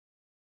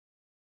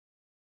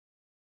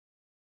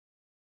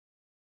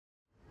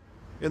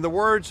In the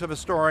words of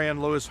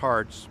historian Louis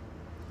Hartz,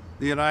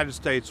 the United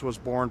States was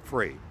born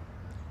free.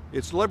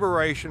 Its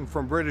liberation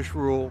from British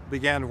rule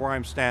began where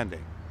I'm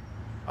standing,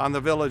 on the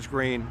village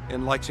green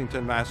in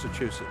Lexington,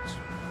 Massachusetts.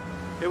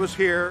 It was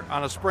here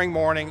on a spring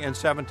morning in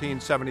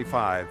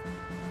 1775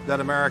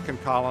 that American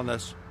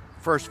colonists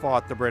first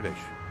fought the British.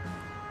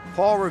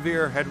 Paul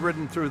Revere had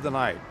ridden through the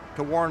night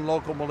to warn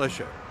local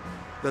militia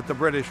that the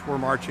British were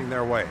marching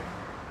their way.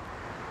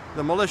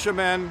 The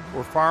militiamen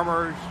were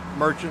farmers,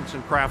 merchants,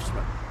 and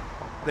craftsmen.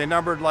 They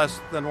numbered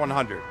less than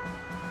 100.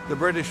 The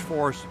British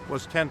force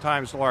was 10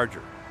 times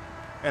larger,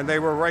 and they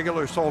were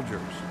regular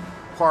soldiers,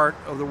 part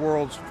of the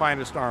world's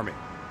finest army.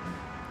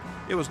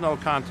 It was no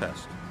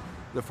contest.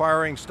 The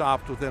firing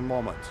stopped within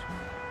moments.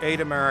 8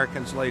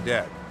 Americans lay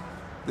dead.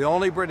 The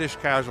only British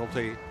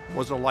casualty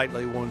was a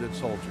lightly wounded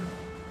soldier.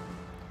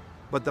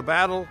 But the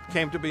battle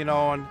came to be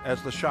known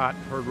as the shot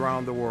heard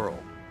round the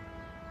world.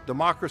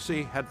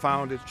 Democracy had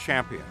found its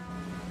champion,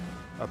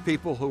 a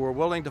people who were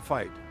willing to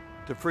fight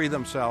to free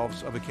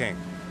themselves of a king.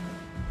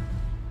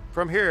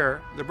 From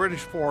here, the British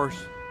force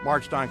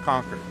marched on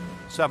Concord,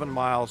 7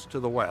 miles to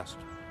the west.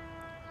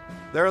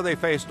 There they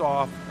faced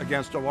off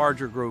against a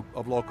larger group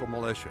of local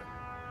militia.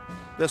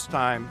 This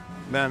time,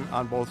 men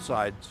on both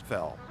sides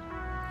fell.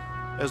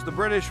 As the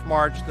British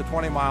marched the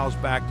 20 miles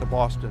back to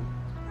Boston,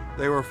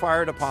 they were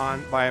fired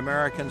upon by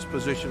Americans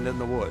positioned in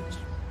the woods.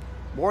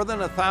 More than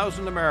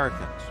 1,000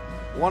 Americans,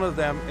 one of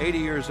them 80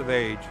 years of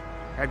age,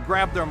 had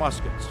grabbed their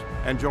muskets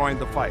and joined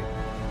the fight.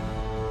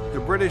 The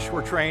British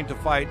were trained to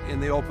fight in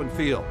the open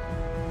field,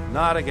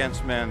 not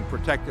against men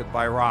protected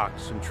by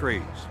rocks and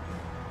trees.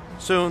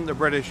 Soon the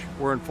British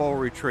were in full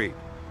retreat.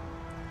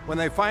 When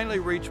they finally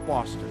reached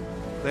Boston,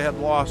 they had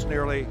lost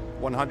nearly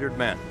 100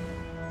 men,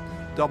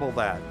 double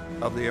that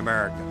of the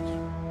Americans.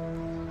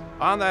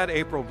 On that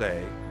April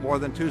day, more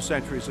than 2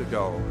 centuries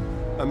ago,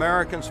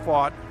 Americans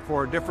fought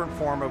for a different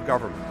form of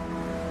government,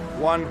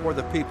 one where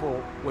the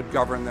people would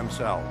govern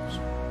themselves.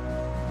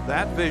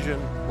 That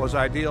vision was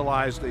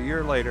idealized a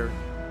year later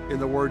in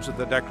the words of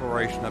the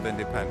Declaration of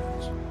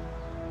Independence.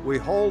 We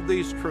hold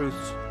these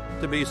truths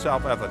to be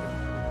self-evident,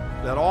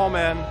 that all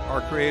men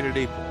are created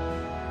equal,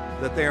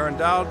 that they are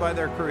endowed by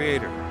their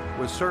Creator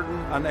with certain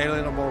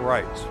unalienable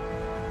rights,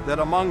 that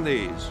among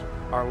these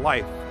are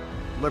life,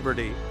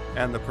 liberty,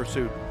 and the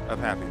pursuit of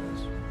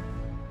happiness.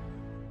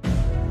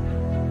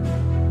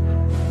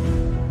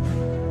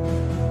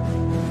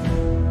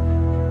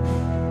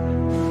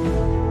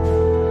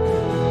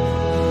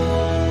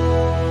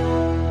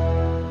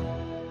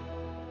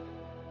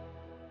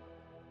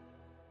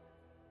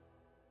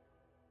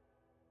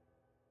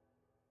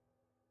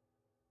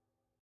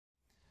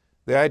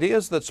 The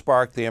ideas that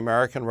sparked the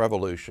American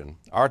Revolution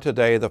are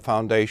today the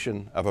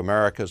foundation of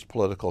America's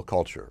political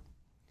culture.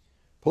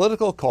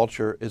 Political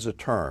culture is a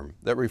term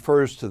that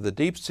refers to the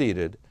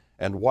deep-seated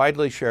and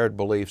widely shared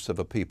beliefs of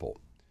a people,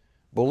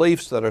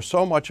 beliefs that are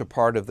so much a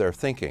part of their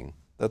thinking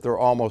that they're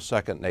almost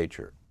second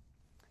nature.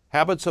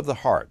 Habits of the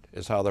heart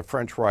is how the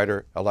French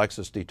writer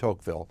Alexis de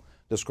Tocqueville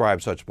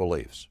describes such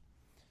beliefs.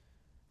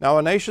 Now,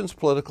 a nation's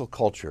political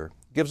culture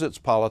gives its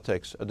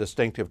politics a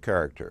distinctive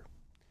character.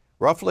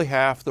 Roughly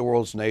half the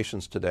world's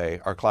nations today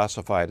are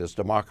classified as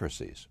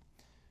democracies.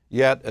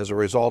 Yet, as a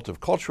result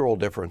of cultural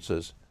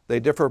differences, they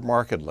differ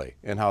markedly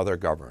in how they're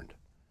governed.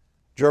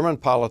 German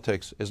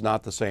politics is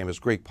not the same as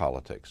Greek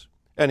politics,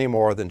 any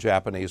more than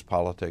Japanese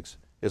politics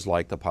is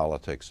like the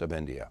politics of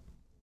India.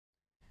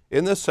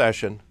 In this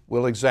session,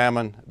 we'll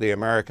examine the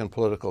American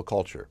political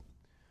culture.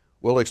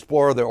 We'll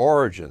explore the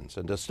origins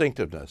and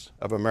distinctiveness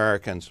of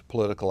Americans'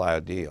 political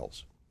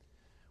ideals.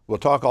 We'll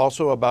talk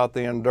also about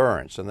the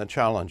endurance and the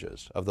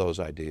challenges of those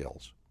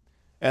ideals.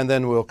 And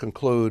then we'll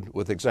conclude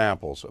with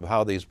examples of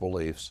how these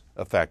beliefs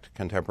affect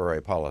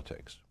contemporary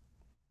politics.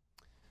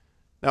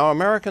 Now,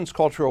 Americans'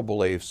 cultural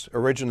beliefs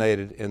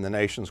originated in the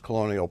nation's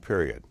colonial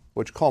period,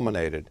 which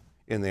culminated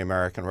in the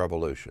American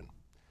Revolution.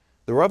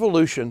 The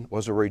Revolution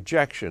was a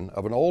rejection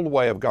of an old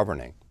way of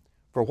governing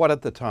for what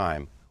at the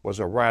time was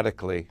a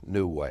radically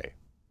new way.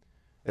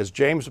 As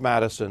James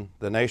Madison,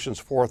 the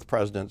nation's 4th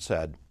president,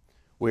 said,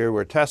 "We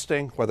were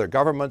testing whether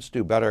governments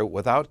do better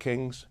without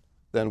kings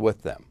than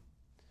with them."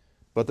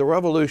 But the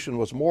revolution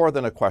was more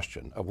than a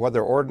question of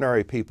whether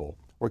ordinary people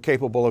were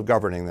capable of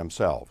governing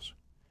themselves.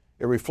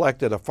 It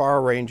reflected a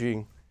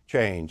far-ranging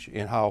change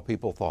in how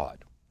people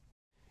thought.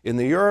 In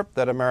the Europe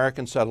that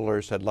American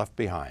settlers had left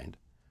behind,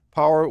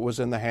 power was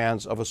in the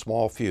hands of a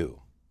small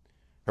few.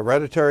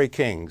 Hereditary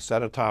kings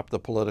sat atop the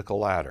political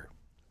ladder.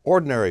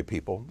 Ordinary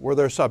people were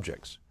their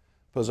subjects,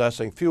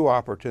 possessing few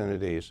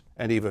opportunities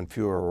and even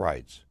fewer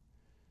rights.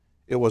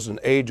 It was an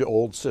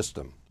age-old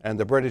system, and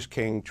the British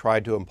king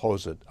tried to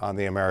impose it on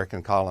the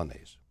American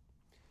colonies.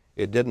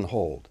 It didn't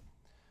hold.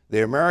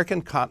 The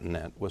American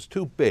continent was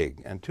too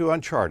big and too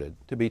uncharted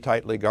to be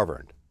tightly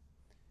governed.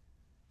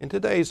 In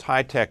today's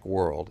high-tech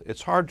world,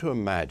 it's hard to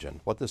imagine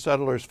what the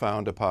settlers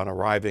found upon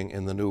arriving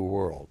in the New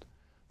World,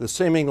 the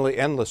seemingly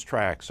endless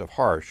tracts of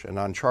harsh and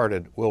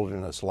uncharted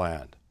wilderness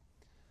land.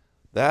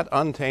 That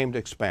untamed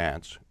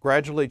expanse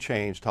gradually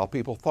changed how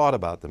people thought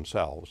about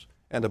themselves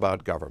and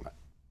about government.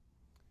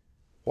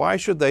 Why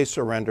should they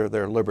surrender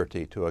their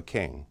liberty to a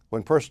king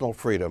when personal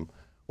freedom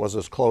was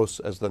as close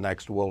as the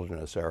next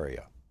wilderness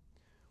area?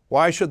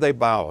 Why should they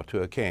bow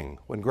to a king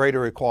when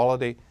greater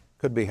equality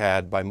could be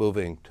had by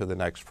moving to the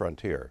next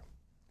frontier?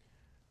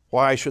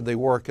 Why should they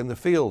work in the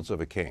fields of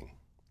a king?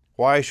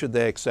 Why should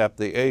they accept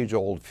the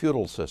age-old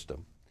feudal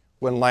system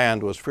when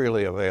land was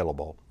freely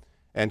available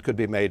and could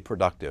be made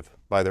productive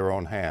by their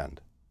own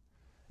hand?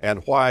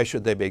 And why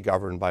should they be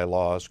governed by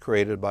laws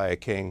created by a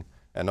king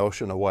an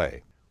ocean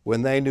away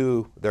when they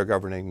knew their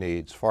governing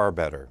needs far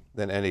better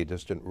than any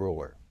distant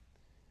ruler?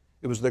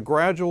 It was the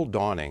gradual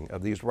dawning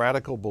of these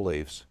radical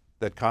beliefs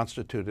that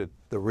constituted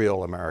the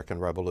real American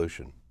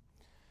Revolution.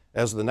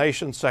 As the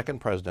nation's second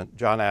president,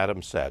 John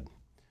Adams, said,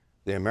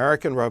 "The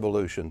American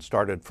Revolution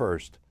started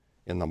first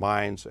in the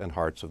minds and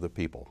hearts of the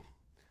people."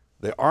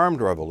 The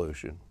armed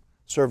revolution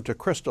served to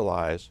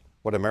crystallize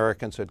what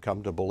Americans had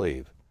come to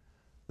believe,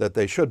 that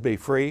they should be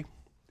free,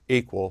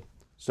 equal,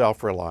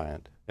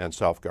 self-reliant, and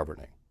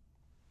self-governing.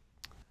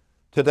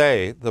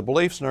 Today, the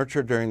beliefs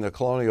nurtured during the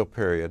colonial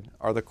period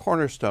are the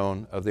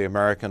cornerstone of the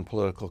American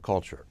political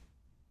culture.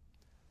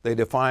 They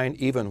define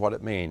even what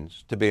it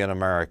means to be an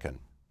American.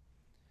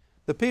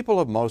 The people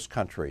of most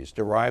countries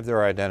derive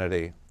their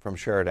identity from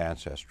shared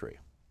ancestry.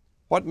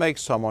 What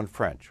makes someone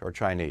French or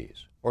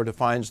Chinese, or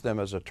defines them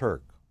as a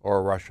Turk or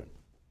a Russian?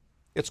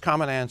 It's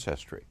common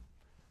ancestry.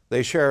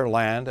 They share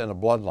land and a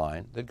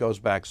bloodline that goes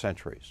back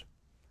centuries.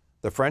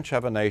 The French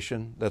have a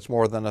nation that's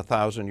more than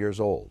 1,000 years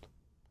old.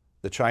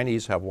 The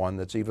Chinese have one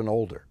that's even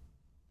older.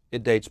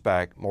 It dates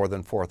back more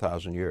than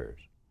 4,000 years.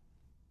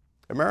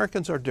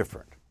 Americans are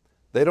different.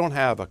 They don't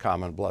have a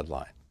common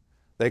bloodline.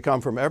 They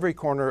come from every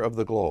corner of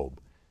the globe: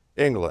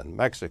 England,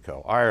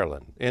 Mexico,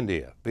 Ireland,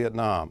 India,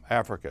 Vietnam,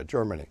 Africa,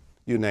 Germany,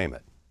 you name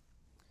it.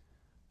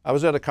 I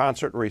was at a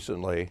concert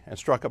recently and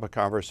struck up a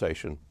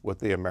conversation with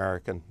the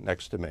American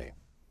next to me.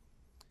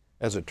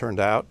 As it turned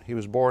out, he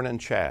was born in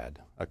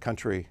Chad, a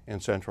country in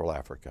Central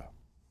Africa.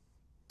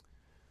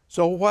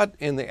 So what,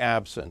 in the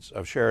absence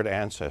of shared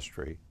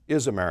ancestry,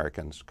 is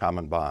Americans'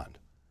 common bond?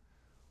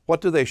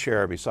 What do they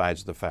share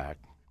besides the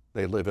fact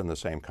they live in the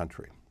same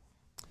country?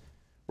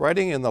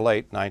 Writing in the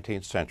late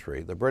 19th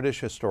century, the British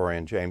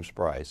historian James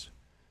Bryce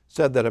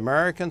said that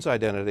Americans'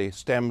 identity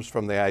stems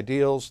from the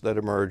ideals that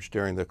emerged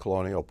during the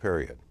colonial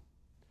period.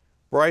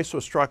 Bryce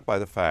was struck by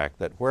the fact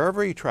that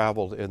wherever he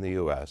traveled in the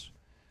U.S.,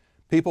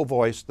 people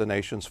voiced the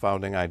nation's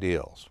founding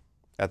ideals.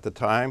 At the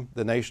time,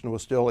 the nation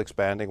was still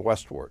expanding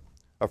westward,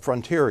 a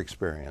frontier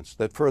experience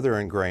that further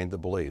ingrained the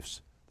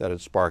beliefs that had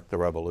sparked the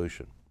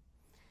Revolution.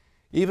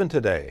 Even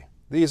today,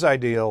 these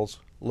ideals,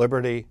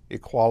 liberty,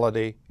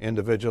 equality,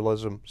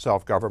 individualism,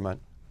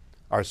 self-government,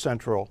 are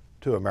central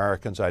to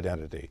Americans'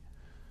 identity.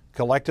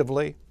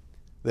 Collectively,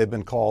 they've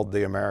been called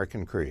the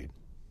American Creed.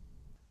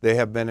 They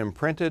have been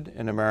imprinted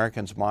in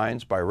Americans'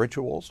 minds by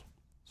rituals,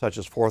 such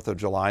as 4th of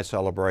July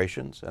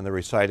celebrations and the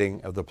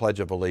reciting of the Pledge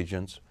of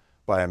Allegiance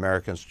by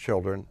Americans'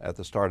 children at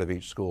the start of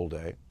each school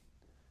day.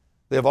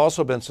 They have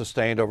also been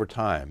sustained over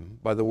time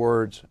by the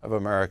words of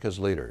America's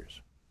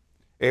leaders.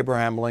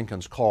 Abraham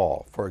Lincoln's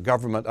call for a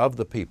government of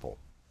the people,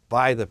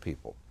 by the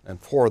people, and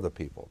for the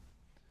people.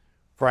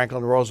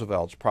 Franklin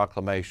Roosevelt's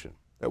proclamation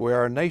that we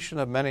are a nation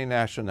of many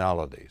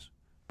nationalities,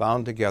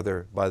 bound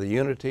together by the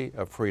unity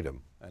of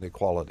freedom and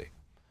equality.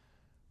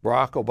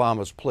 Barack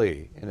Obama's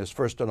plea in his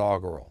first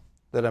inaugural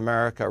that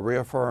America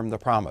reaffirm the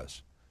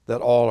promise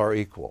that all are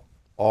equal,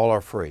 all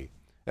are free,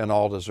 and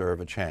all deserve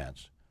a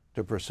chance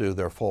to pursue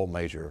their full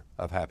measure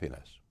of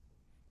happiness.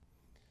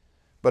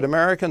 But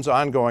Americans'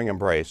 ongoing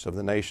embrace of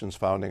the nation's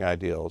founding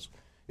ideals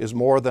is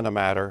more than a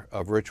matter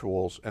of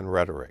rituals and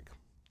rhetoric.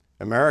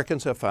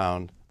 Americans have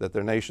found that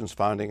their nation's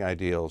founding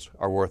ideals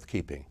are worth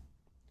keeping.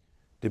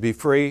 To be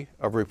free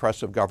of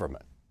repressive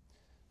government,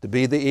 to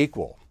be the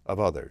equal of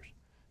others,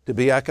 to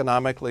be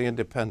economically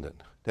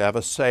independent, to have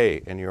a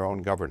say in your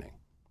own governing.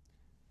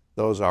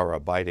 Those are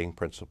abiding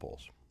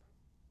principles.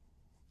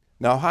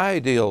 Now, high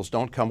ideals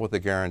don't come with a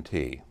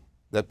guarantee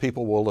that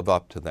people will live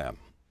up to them.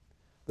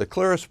 The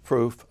clearest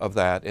proof of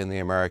that in the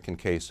American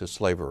case is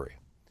slavery.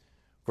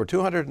 For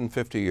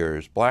 250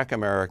 years, black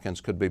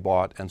Americans could be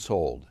bought and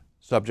sold,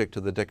 subject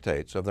to the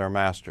dictates of their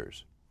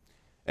masters.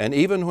 And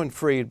even when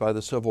freed by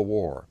the Civil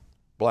War,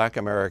 black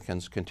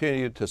Americans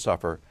continued to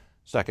suffer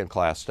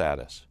second-class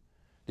status,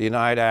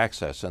 denied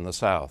access in the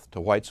South to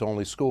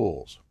whites-only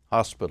schools,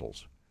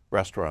 hospitals,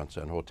 restaurants,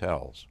 and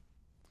hotels.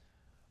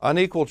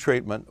 Unequal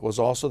treatment was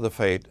also the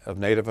fate of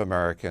Native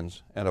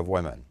Americans and of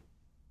women.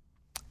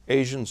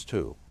 Asians,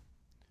 too.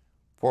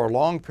 For a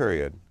long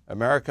period,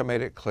 America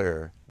made it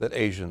clear that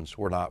Asians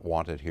were not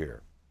wanted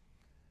here.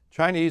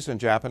 Chinese and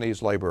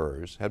Japanese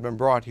laborers had been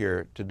brought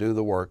here to do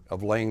the work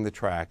of laying the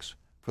tracks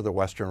for the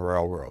Western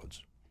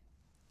railroads.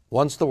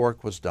 Once the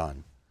work was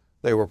done,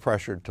 they were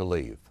pressured to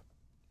leave.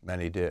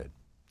 Many did.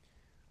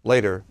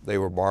 Later, they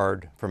were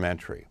barred from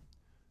entry.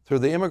 Through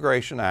the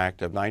Immigration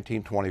Act of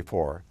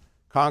 1924,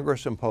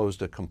 Congress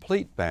imposed a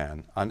complete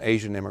ban on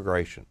Asian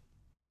immigration.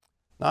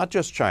 Not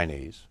just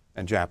Chinese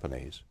and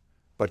Japanese,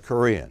 but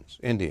Koreans,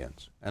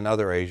 Indians, and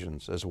other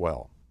Asians as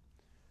well.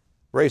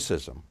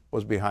 Racism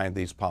was behind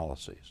these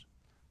policies,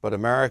 but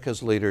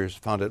America's leaders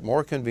found it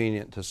more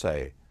convenient to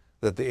say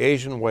that the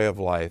Asian way of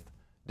life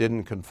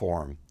didn't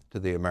conform to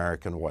the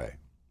American way.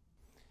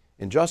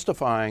 In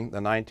justifying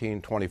the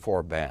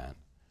 1924 ban,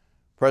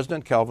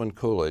 President Calvin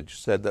Coolidge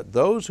said that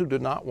those who do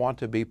not want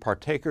to be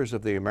partakers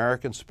of the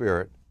American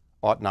spirit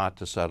ought not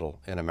to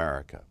settle in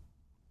America.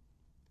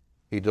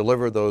 He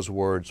delivered those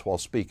words while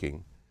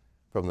speaking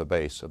from the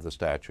base of the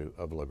Statue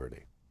of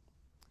Liberty.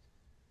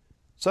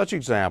 Such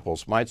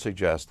examples might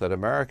suggest that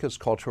America's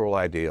cultural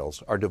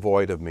ideals are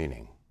devoid of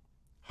meaning,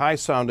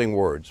 high-sounding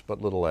words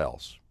but little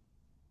else.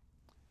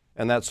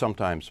 And that's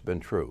sometimes been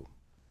true.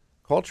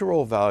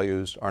 Cultural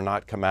values are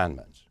not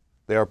commandments.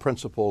 They are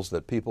principles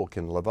that people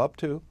can live up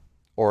to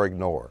or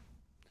ignore.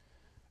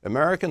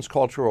 Americans'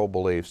 cultural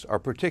beliefs are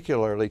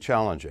particularly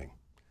challenging.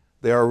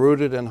 They are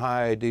rooted in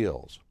high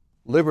ideals.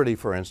 Liberty,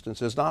 for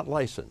instance, is not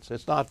license.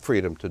 It's not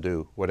freedom to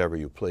do whatever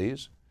you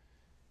please.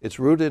 It's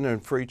rooted in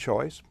free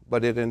choice,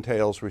 but it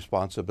entails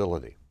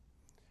responsibility.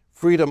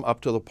 Freedom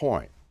up to the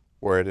point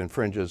where it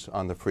infringes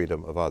on the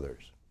freedom of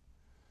others.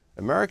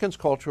 Americans'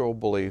 cultural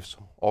beliefs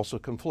also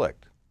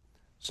conflict.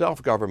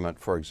 Self-government,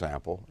 for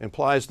example,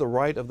 implies the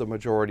right of the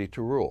majority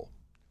to rule,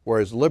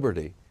 whereas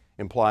liberty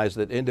implies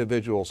that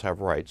individuals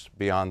have rights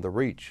beyond the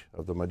reach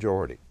of the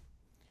majority.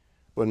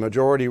 When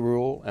majority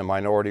rule and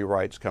minority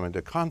rights come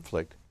into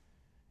conflict,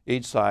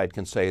 each side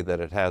can say that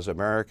it has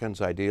Americans'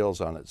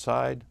 ideals on its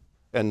side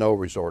and no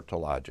resort to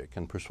logic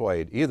and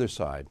persuade either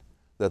side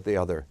that the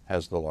other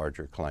has the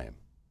larger claim.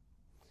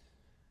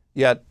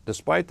 Yet,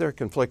 despite their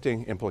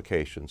conflicting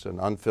implications and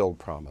unfilled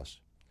promise,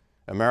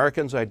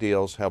 Americans'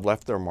 ideals have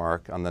left their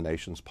mark on the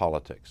nation's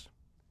politics.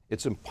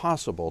 It's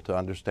impossible to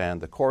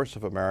understand the course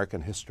of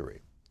American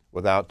history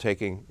without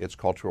taking its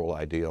cultural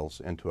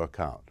ideals into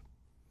account.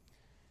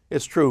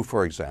 It's true,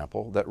 for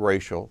example, that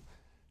racial,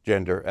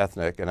 gender,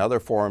 ethnic, and other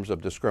forms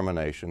of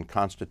discrimination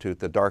constitute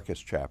the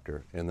darkest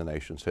chapter in the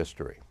nation's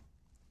history.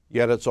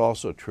 Yet it's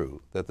also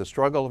true that the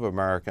struggle of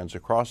Americans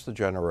across the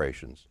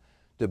generations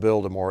to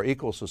build a more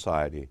equal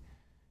society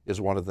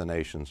is one of the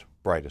nation's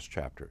brightest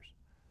chapters.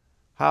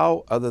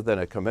 How, other than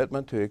a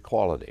commitment to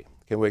equality,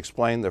 can we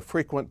explain the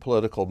frequent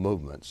political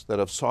movements that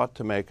have sought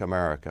to make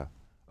America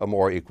a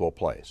more equal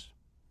place?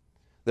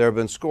 There have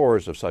been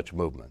scores of such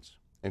movements,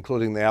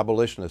 including the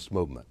abolitionist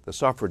movement, the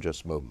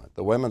suffragist movement,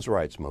 the women's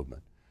rights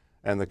movement,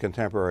 and the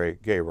contemporary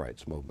gay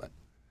rights movement.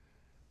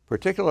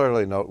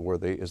 Particularly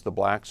noteworthy is the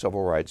Black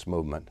civil rights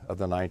movement of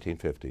the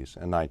 1950s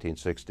and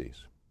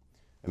 1960s.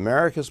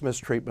 America's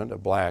mistreatment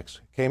of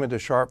blacks came into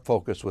sharp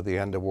focus with the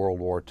end of World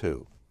War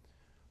II.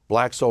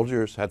 Black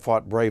soldiers had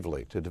fought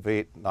bravely to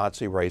defeat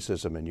Nazi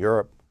racism in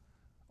Europe,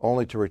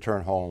 only to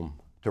return home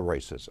to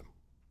racism.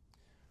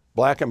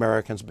 Black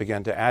Americans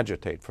began to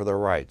agitate for their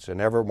rights in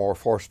ever more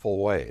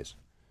forceful ways,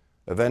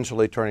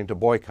 eventually turning to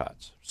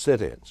boycotts,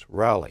 sit-ins,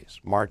 rallies,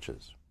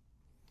 marches.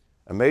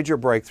 A major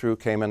breakthrough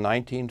came in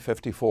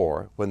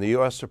 1954 when the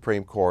U.S.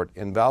 Supreme Court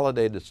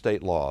invalidated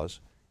state laws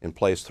in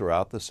place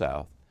throughout the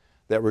South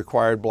that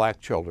required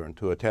black children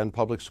to attend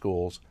public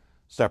schools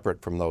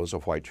separate from those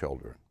of white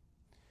children.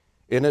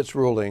 In its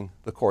ruling,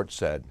 the court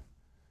said,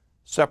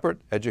 "Separate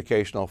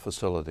educational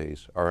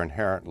facilities are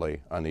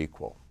inherently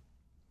unequal."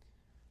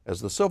 As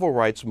the civil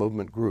rights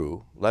movement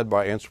grew, led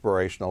by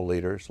inspirational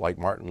leaders like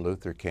Martin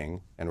Luther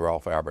King and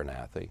Ralph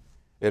Abernathy,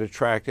 it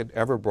attracted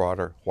ever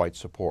broader white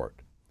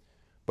support.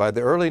 By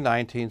the early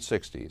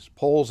 1960s,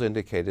 polls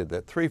indicated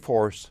that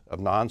 3/4 of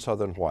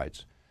non-Southern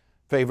whites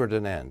favored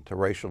an end to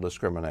racial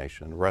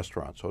discrimination in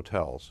restaurants,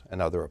 hotels,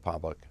 and other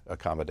public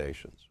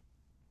accommodations.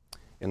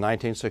 In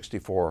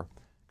 1964,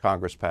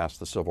 Congress passed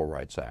the Civil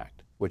Rights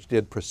Act, which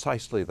did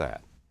precisely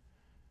that.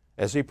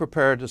 As he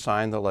prepared to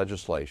sign the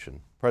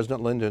legislation,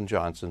 President Lyndon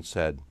Johnson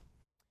said,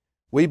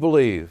 "We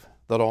believe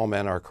that all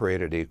men are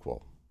created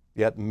equal,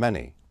 yet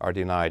many are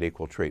denied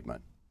equal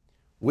treatment.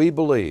 We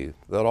believe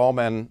that all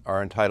men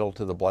are entitled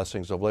to the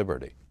blessings of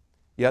liberty,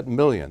 yet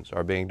millions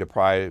are being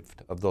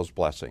deprived of those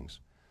blessings,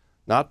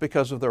 not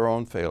because of their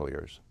own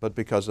failures, but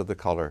because of the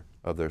color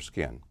of their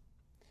skin.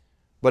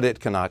 But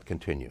it cannot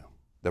continue.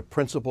 The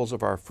principles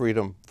of our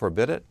freedom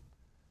forbid it,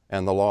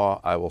 and the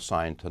law I will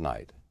sign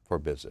tonight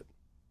forbids it."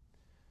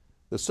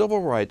 The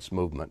civil rights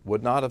movement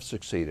would not have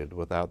succeeded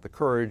without the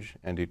courage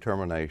and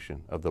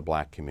determination of the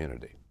black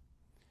community.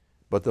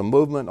 But the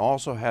movement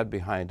also had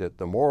behind it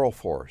the moral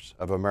force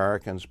of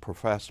Americans'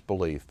 professed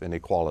belief in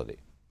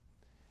equality.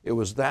 It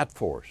was that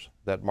force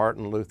that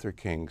Martin Luther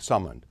King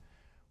summoned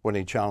when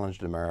he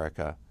challenged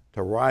America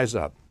to rise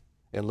up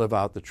and live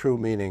out the true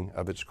meaning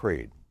of its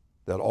creed,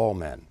 that all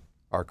men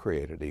are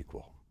created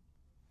equal.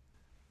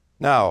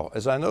 Now,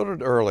 as I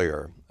noted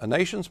earlier, a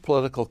nation's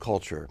political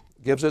culture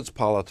gives its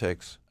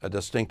politics a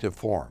distinctive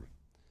form.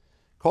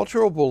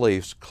 Cultural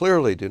beliefs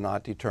clearly do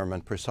not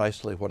determine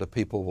precisely what a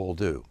people will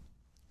do,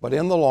 but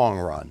in the long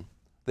run,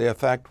 they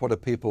affect what a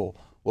people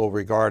will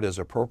regard as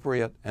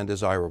appropriate and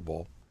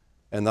desirable,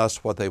 and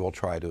thus what they will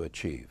try to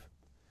achieve.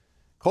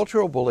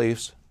 Cultural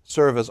beliefs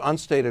serve as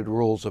unstated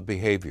rules of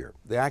behavior.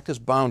 They act as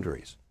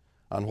boundaries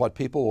on what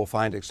people will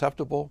find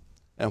acceptable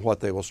and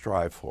what they will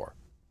strive for.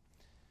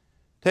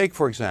 Take,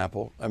 for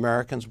example,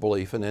 Americans'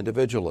 belief in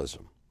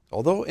individualism.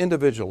 Although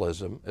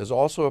individualism is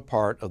also a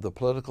part of the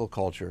political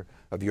culture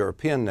of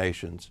European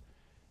nations,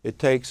 it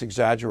takes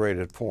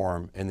exaggerated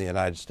form in the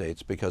United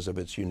States because of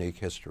its unique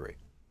history.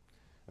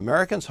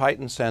 Americans'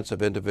 heightened sense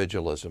of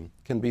individualism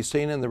can be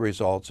seen in the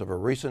results of a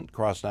recent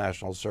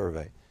cross-national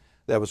survey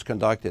that was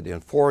conducted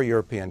in 4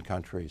 European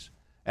countries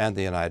and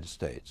the United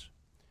States.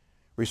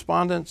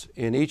 Respondents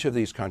in each of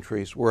these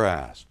countries were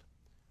asked,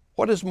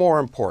 what is more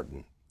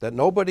important, that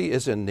nobody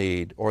is in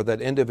need or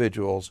that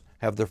individuals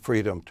have the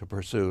freedom to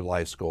pursue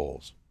life's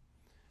goals?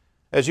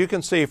 As you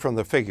can see from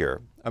the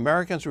figure,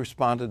 Americans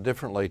responded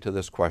differently to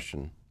this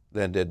question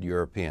than did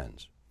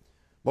Europeans.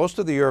 Most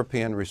of the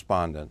European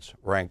respondents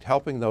ranked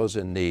helping those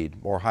in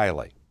need more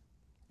highly.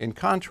 In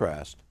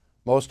contrast,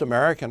 most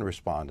American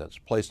respondents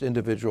placed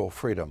individual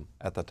freedom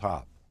at the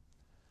top.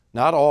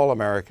 Not all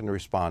American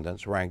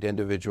respondents ranked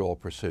individual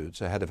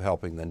pursuits ahead of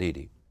helping the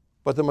needy,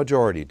 but the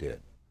majority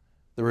did,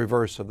 the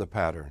reverse of the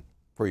pattern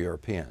for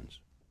Europeans.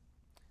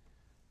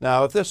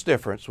 Now, if this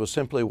difference was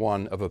simply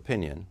one of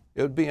opinion,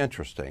 it would be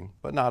interesting,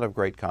 but not of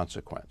great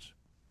consequence.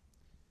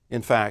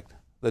 In fact,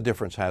 the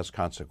difference has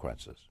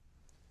consequences.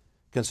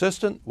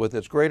 Consistent with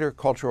its greater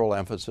cultural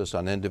emphasis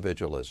on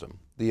individualism,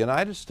 the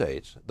United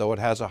States, though it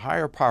has a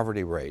higher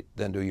poverty rate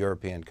than do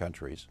European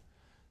countries,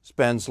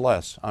 spends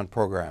less on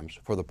programs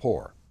for the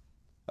poor,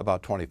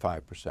 about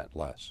 25%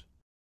 less.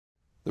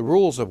 The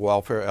rules of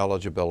welfare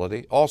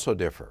eligibility also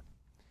differ.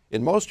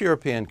 In most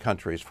European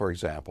countries, for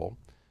example,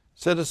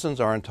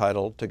 citizens are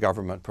entitled to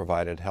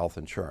government-provided health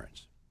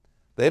insurance.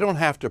 They don't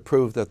have to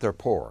prove that they're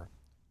poor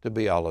to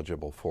be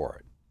eligible for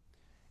it.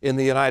 In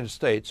the United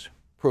States,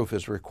 proof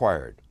is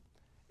required.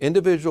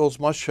 Individuals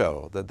must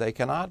show that they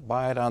cannot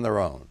buy it on their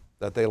own,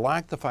 that they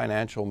lack the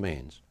financial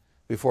means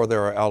before they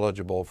are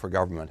eligible for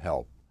government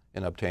help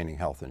in obtaining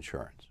health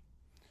insurance.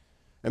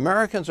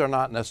 Americans are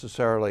not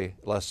necessarily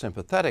less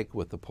sympathetic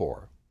with the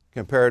poor.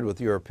 Compared with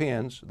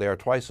Europeans, they are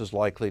twice as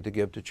likely to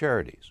give to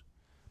charities.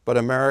 But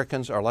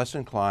Americans are less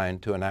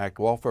inclined to enact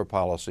welfare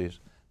policies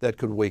that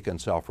could weaken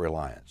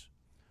self-reliance.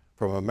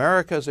 From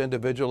America's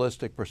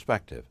individualistic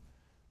perspective,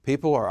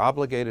 people are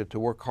obligated to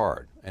work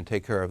hard and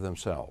take care of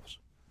themselves,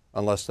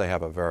 unless they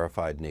have a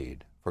verified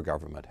need for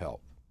government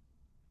help.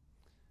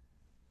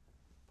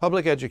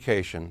 Public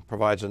education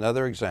provides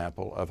another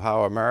example of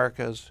how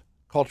America's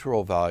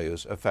cultural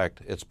values affect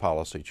its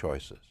policy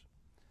choices.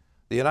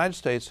 The United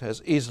States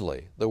has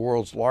easily the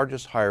world's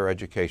largest higher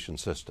education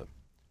system,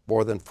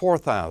 more than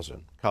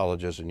 4,000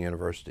 colleges and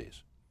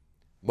universities.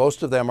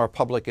 Most of them are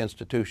public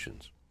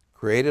institutions,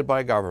 created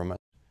by government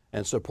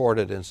and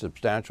supported in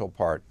substantial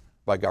part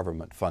by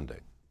government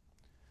funding.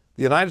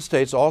 The United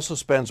States also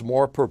spends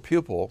more per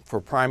pupil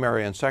for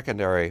primary and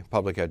secondary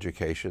public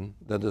education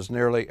than does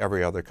nearly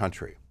every other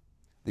country.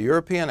 The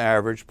European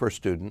average per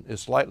student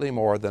is slightly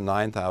more than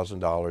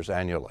 $9,000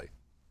 annually.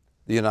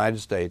 The United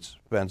States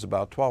spends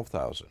about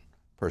 $12,000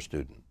 per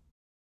student.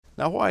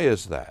 Now, why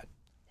is that?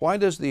 Why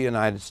does the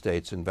United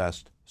States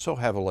invest so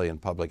heavily in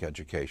public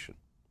education?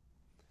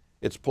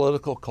 Its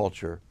political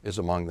culture is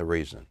among the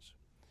reasons.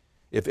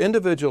 If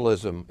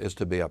individualism is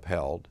to be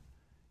upheld,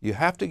 you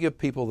have to give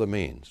people the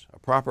means, a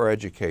proper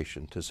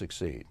education, to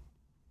succeed.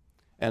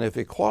 And if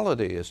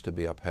equality is to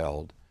be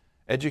upheld,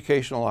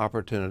 educational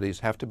opportunities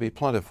have to be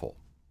plentiful,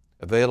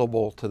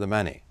 available to the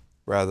many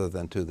rather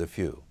than to the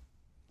few.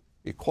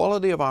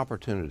 Equality of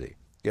opportunity,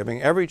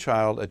 giving every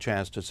child a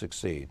chance to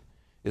succeed,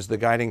 is the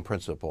guiding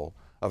principle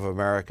of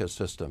America's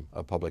system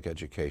of public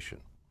education.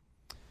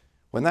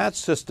 When that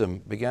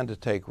system began to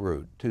take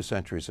root 2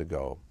 centuries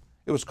ago,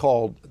 it was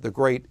called the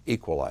Great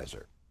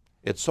Equalizer.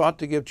 It sought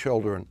to give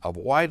children of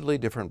widely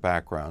different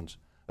backgrounds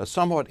a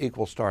somewhat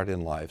equal start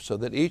in life so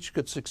that each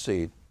could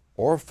succeed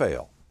or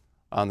fail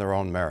on their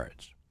own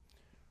merits.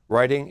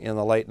 Writing in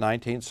the late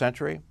 19th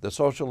century, the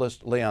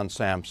socialist Leon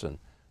Sampson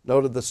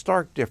noted the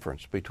stark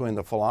difference between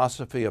the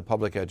philosophy of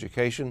public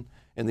education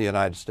in the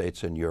United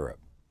States and Europe.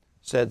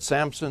 Said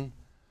Sampson,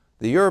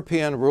 "The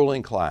European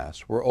ruling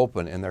class were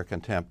open in their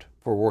contempt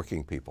for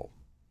working people,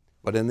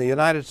 but in the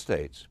United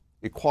States,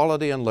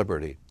 equality and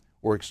liberty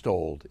were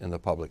extolled in the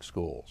public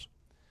schools."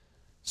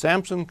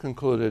 Sampson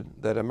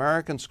concluded that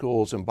American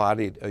schools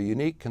embodied a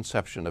unique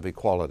conception of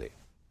equality.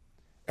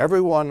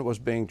 Everyone was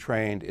being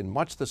trained in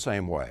much the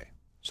same way,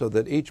 so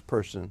that each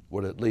person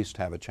would at least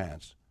have a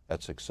chance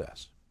at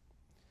success.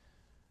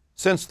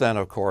 Since then,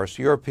 of course,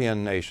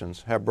 European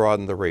nations have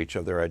broadened the reach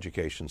of their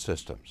education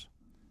systems.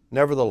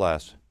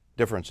 Nevertheless,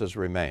 differences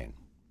remain.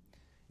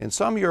 In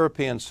some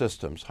European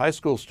systems, high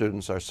school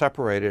students are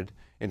separated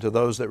into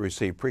those that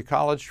receive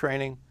pre-college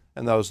training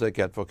and those that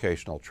get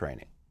vocational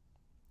training.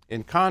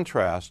 In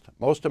contrast,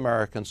 most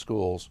American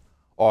schools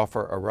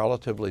offer a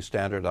relatively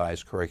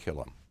standardized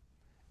curriculum.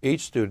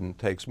 Each student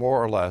takes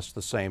more or less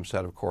the same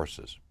set of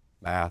courses: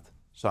 math,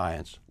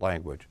 science,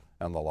 language,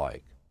 and the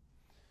like.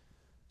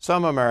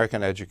 Some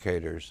American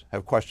educators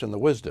have questioned the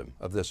wisdom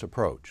of this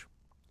approach.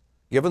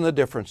 Given the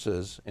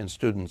differences in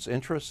students'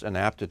 interests and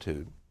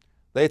aptitude,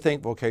 they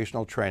think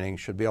vocational training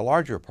should be a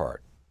larger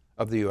part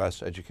of the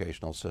U.S.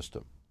 educational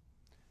system.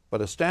 But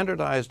a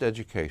standardized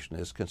education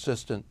is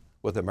consistent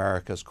with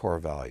America's core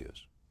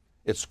values.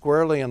 It's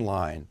squarely in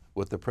line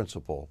with the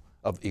principle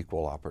of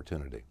equal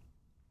opportunity.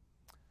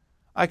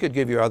 I could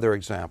give you other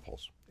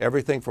examples,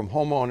 everything from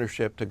home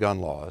ownership to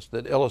gun laws,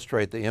 that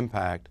illustrate the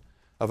impact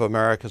of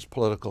America's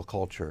political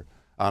culture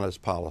on its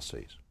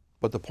policies.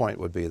 But the point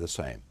would be the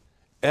same.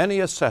 Any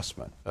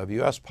assessment of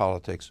U.S.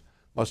 politics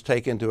must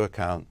take into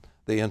account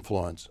the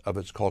influence of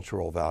its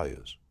cultural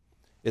values.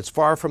 It's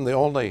far from the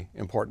only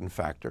important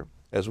factor,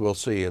 as we'll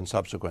see in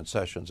subsequent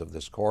sessions of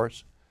this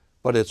course,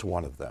 but it's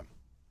one of them.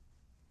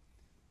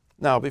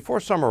 Now,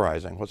 before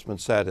summarizing what's been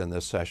said in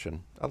this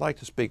session, I'd like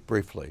to speak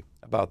briefly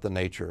about the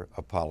nature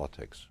of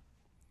politics.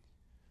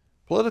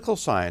 Political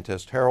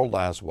scientist Harold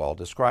Laswell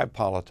described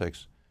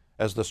politics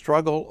as the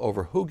struggle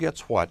over who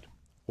gets what,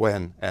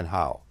 when, and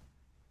how.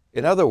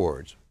 In other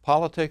words,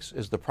 politics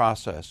is the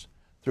process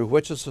through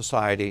which a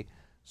society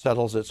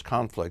settles its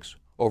conflicts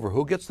over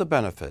who gets the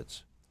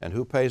benefits and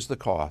who pays the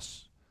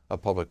costs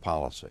of public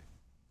policy.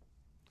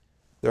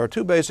 There are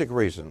two basic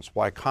reasons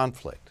why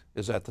conflict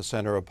is at the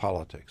center of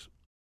politics.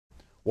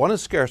 One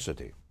is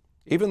scarcity.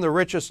 Even the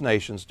richest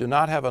nations do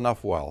not have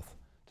enough wealth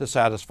to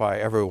satisfy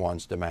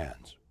everyone's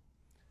demands.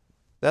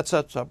 That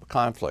sets up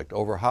conflict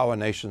over how a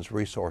nation's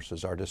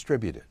resources are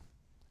distributed.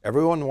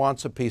 Everyone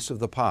wants a piece of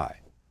the pie,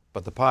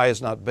 but the pie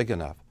is not big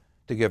enough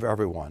to give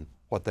everyone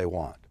what they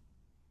want.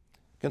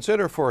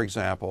 Consider, for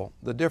example,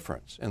 the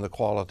difference in the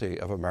quality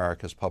of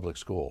America's public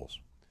schools.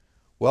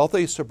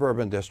 Wealthy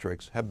suburban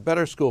districts have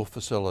better school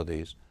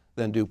facilities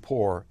than do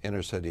poor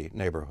inner-city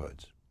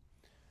neighborhoods.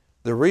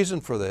 The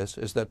reason for this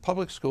is that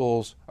public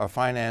schools are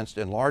financed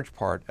in large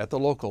part at the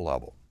local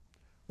level.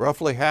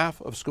 Roughly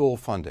half of school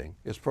funding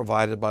is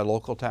provided by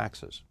local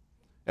taxes,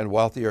 and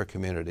wealthier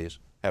communities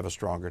have a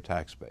stronger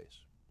tax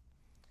base.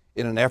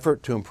 In an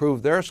effort to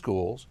improve their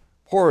schools,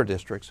 poorer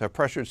districts have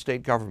pressured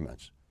state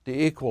governments to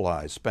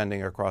equalize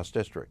spending across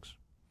districts.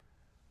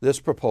 This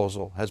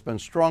proposal has been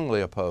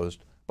strongly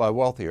opposed by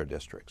wealthier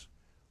districts,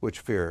 which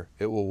fear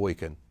it will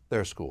weaken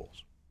their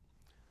schools.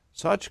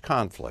 Such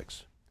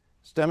conflicts,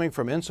 stemming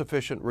from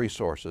insufficient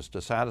resources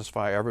to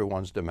satisfy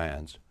everyone's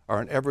demands, are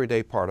an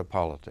everyday part of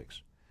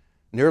politics.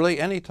 Nearly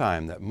any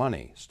time that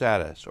money,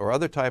 status, or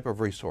other type of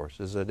resource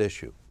is at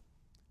issue,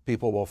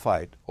 people will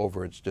fight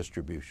over its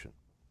distribution.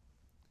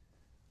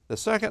 The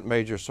second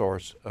major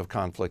source of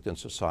conflict in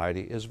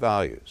society is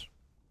values.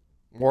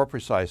 More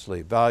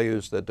precisely,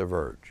 values that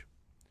diverge.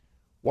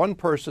 One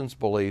person's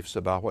beliefs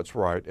about what's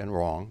right and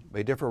wrong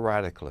may differ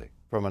radically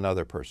from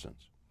another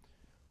person's.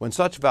 When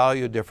such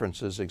value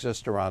differences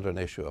exist around an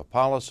issue of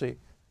policy,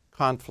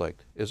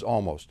 conflict is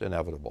almost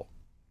inevitable.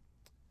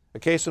 A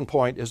case in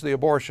point is the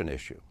abortion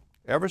issue.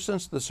 Ever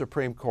since the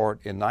Supreme Court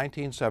in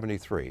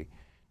 1973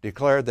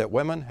 declared that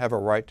women have a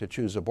right to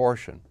choose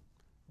abortion,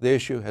 the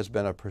issue has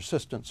been a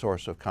persistent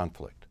source of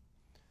conflict.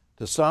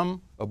 To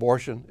some,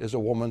 abortion is a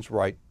woman's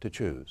right to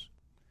choose.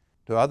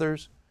 To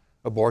others,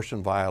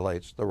 abortion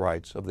violates the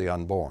rights of the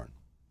unborn.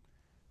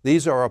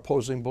 These are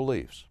opposing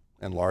beliefs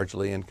and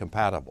largely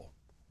incompatible.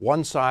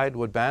 One side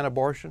would ban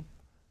abortion,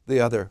 the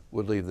other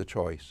would leave the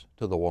choice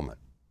to the woman.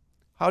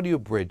 How do you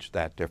bridge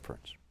that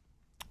difference?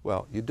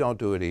 Well, you don't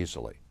do it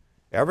easily.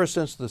 Ever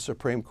since the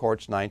Supreme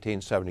Court's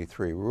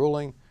 1973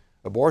 ruling,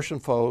 abortion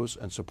foes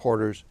and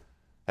supporters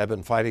have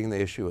been fighting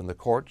the issue in the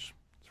courts,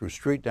 through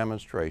street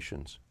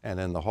demonstrations, and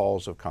in the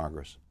halls of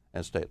Congress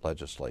and state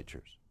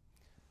legislatures.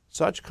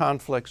 Such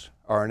conflicts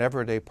are an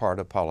everyday part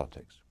of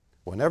politics.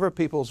 Whenever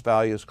people's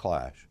values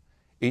clash,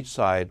 each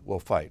side will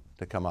fight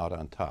to come out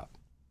on top.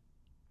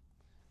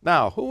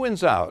 Now, who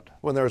wins out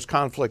when there is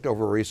conflict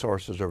over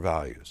resources or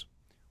values?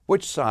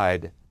 Which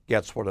side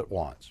gets what it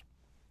wants?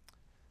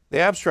 The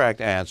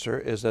abstract answer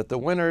is that the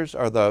winners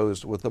are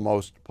those with the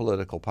most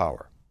political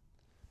power.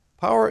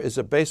 Power is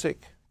a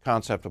basic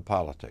concept of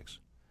politics.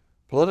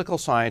 Political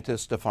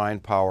scientists define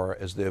power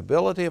as the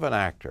ability of an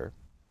actor,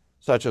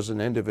 such as an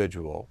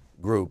individual,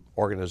 group,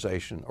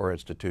 organization, or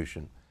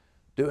institution,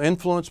 to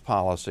influence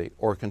policy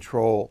or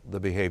control the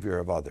behavior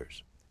of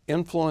others.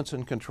 Influence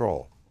and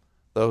control,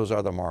 those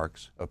are the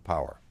marks of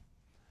power.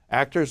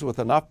 Actors with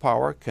enough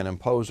power can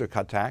impose or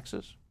cut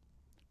taxes,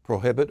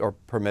 prohibit or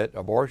permit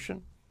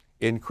abortion,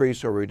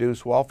 increase or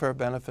reduce welfare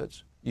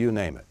benefits, you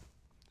name it.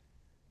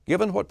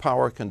 Given what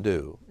power can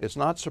do, it's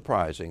not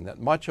surprising that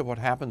much of what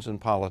happens in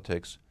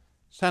politics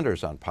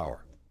centers on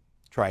power,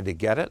 trying to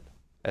get it,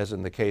 as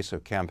in the case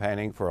of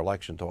campaigning for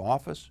election to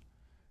office,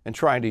 and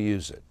trying to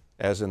use it,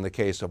 as in the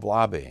case of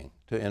lobbying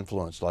to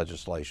influence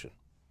legislation.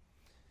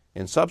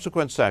 In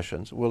subsequent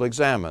sessions, we'll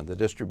examine the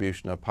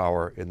distribution of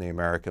power in the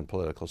American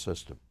political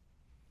system.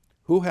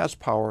 Who has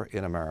power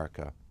in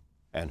America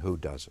and who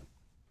doesn't?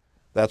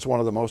 That's one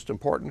of the most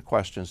important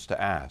questions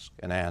to ask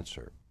and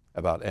answer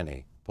about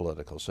any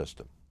political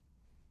system.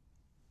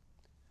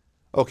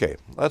 Okay,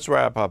 let's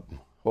wrap up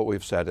what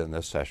we've said in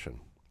this session.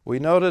 We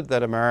noted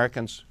that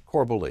Americans'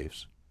 core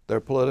beliefs, their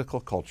political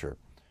culture,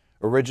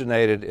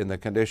 originated in the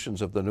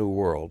conditions of the New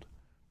World,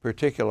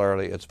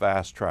 particularly its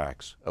vast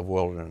tracts of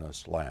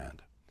wilderness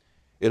land.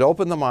 It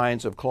opened the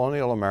minds of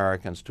colonial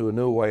Americans to a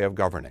new way of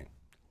governing,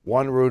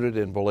 one rooted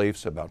in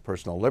beliefs about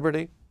personal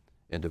liberty,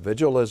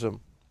 individualism,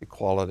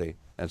 equality,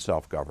 and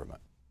self-government.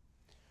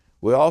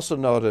 We also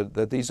noted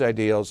that these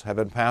ideals have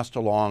been passed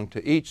along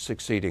to each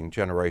succeeding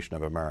generation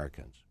of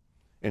Americans,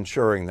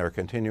 ensuring their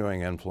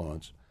continuing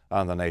influence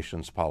on the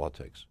nation's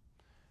politics.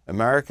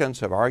 Americans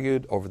have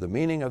argued over the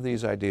meaning of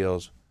these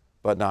ideals,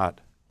 but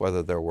not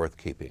whether they're worth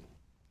keeping.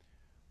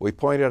 We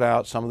pointed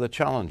out some of the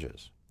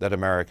challenges that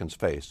Americans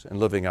face in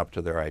living up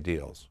to their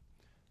ideals,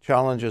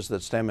 challenges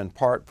that stem in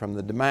part from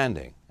the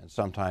demanding and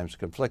sometimes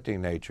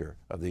conflicting nature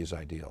of these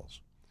ideals.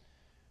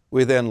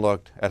 We then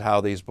looked at how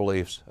these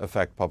beliefs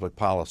affect public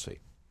policy,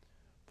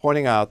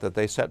 pointing out that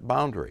they set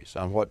boundaries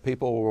on what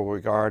people will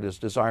regard as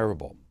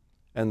desirable,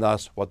 and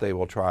thus what they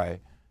will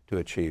try to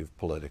achieve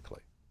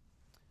politically.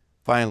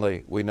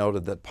 Finally, we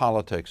noted that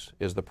politics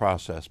is the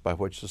process by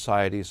which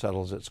society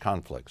settles its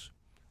conflicts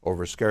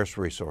over scarce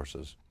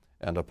resources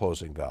and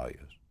opposing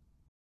values.